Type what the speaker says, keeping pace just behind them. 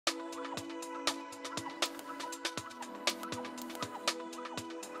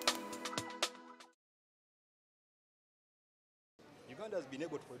Uganda has been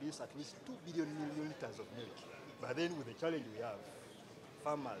able to produce at least 2 billion million liters of milk. But then with the challenge we have,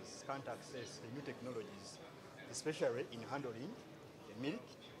 farmers can't access the new technologies, especially in handling the milk,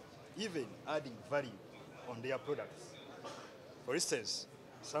 even adding value on their products. For instance,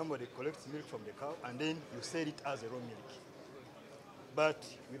 somebody collects milk from the cow and then you sell it as a raw milk. But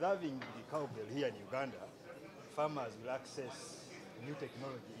with having the cowbell here in Uganda, farmers will access new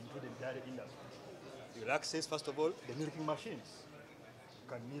technology into the dairy industry. You will access, first of all, the milking machines.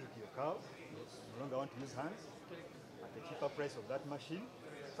 You can milk your cow, you no longer want to use hands, at a cheaper price of that machine,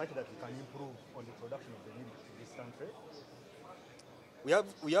 such that we can improve on the production of the milk in this country.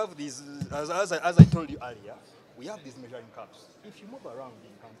 We have these, as I told you earlier, we have these measuring cups. If you move around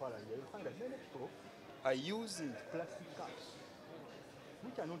in Kampala here, you'll find that many people are using plastic cups,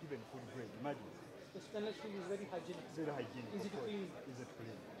 which are not even food grade. Imagine. The stainless steel is very hygienic. Very hygienic. Easy to clean. Easy to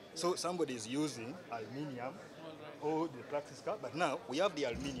clean. So somebody is using aluminium or the plastic cup, but now we have the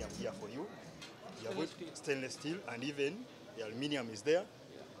aluminium here for you. Stainless steel, and even the aluminium is there.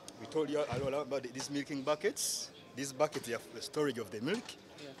 We told you about these milking buckets. These buckets are for the storage of the milk.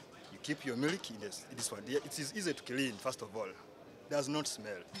 Yeah. You keep your milk in this one. It is easy to clean, first of all. Does not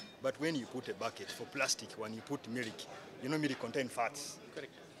smell. But when you put a bucket for plastic, when you put milk, you know milk contains fats.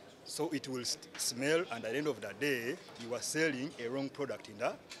 Correct. So it will smell, and at the end of the day, you are selling a wrong product in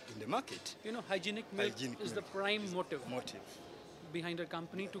the market. You know, hygienic milk is the prime motive behind our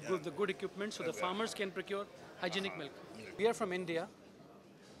company to give the good equipment so the farmers can procure hygienic milk. We are from India.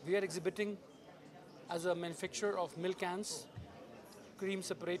 We are exhibiting as a manufacturer of milk cans, cream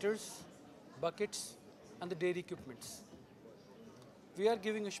separators, buckets, and the dairy equipments. We are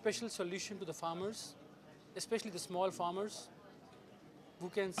giving a special solution to the farmers, especially the small farmers, who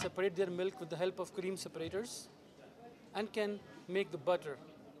can separate their milk with the help of cream separators and can make the butter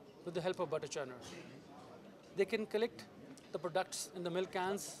with the help of butter churner. They can collect the products in the milk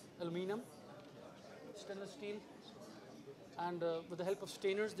cans, aluminum, stainless steel, and with the help of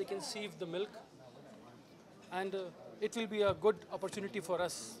stainers they can sieve the milk, and it will be a good opportunity for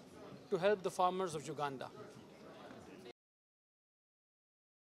us to help the farmers of Uganda.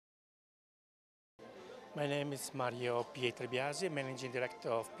 My name is Mario Pietrabiasi, Managing Director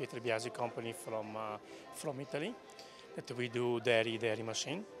of Pietrabiasi Company from Italy. That we do dairy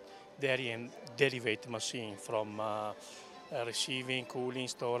machine, dairy and derivative machine from receiving, cooling,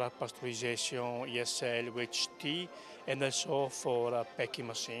 storage, pasteurization, ESL, UHT, and also for packing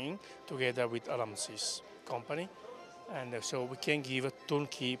machine together with Ramsys company. And so we can give a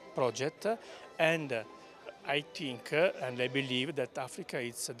turnkey project, and I think and I believe that Africa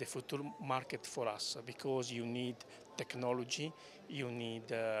is the future market for us, because you need technology, you need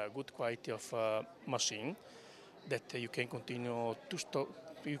good quality of machine that you can continue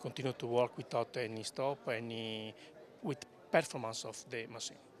to work without any stop, with performance of the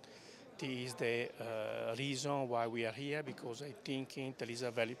machine. This is the reason why we are here, because I think there is a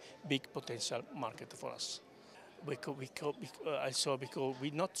very big potential market for us. Because we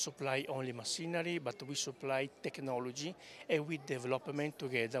not supply only machinery, but we supply technology, and we development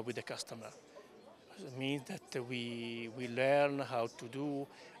together with the customer. It means that we learn how to do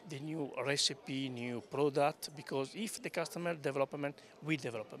the new recipe, new product, because if the customer development, we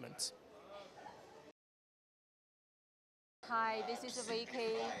development. Hi, this is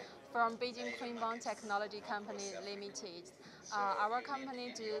Vicky from Beijing Creambond Technology Company Limited. Our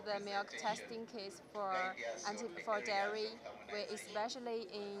company do the milk testing kits for dairy. We especially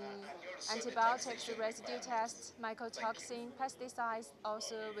in antibiotics residue tests, mycotoxin, pesticides,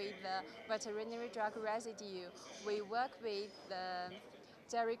 also with the veterinary drug residue. We work with the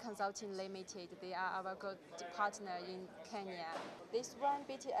Dairy Consulting Limited. They are our good partner in Kenya. This one,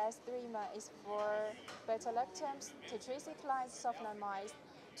 BTS3, is for beta-lactams, tetracyclines, sulfonamides,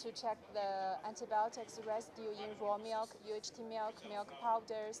 to check the antibiotics residue in raw milk, UHT milk, milk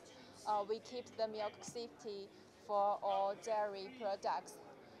powders. We keep the milk safety for all dairy products.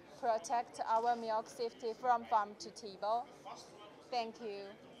 Protect our milk safety from farm to table. Thank you.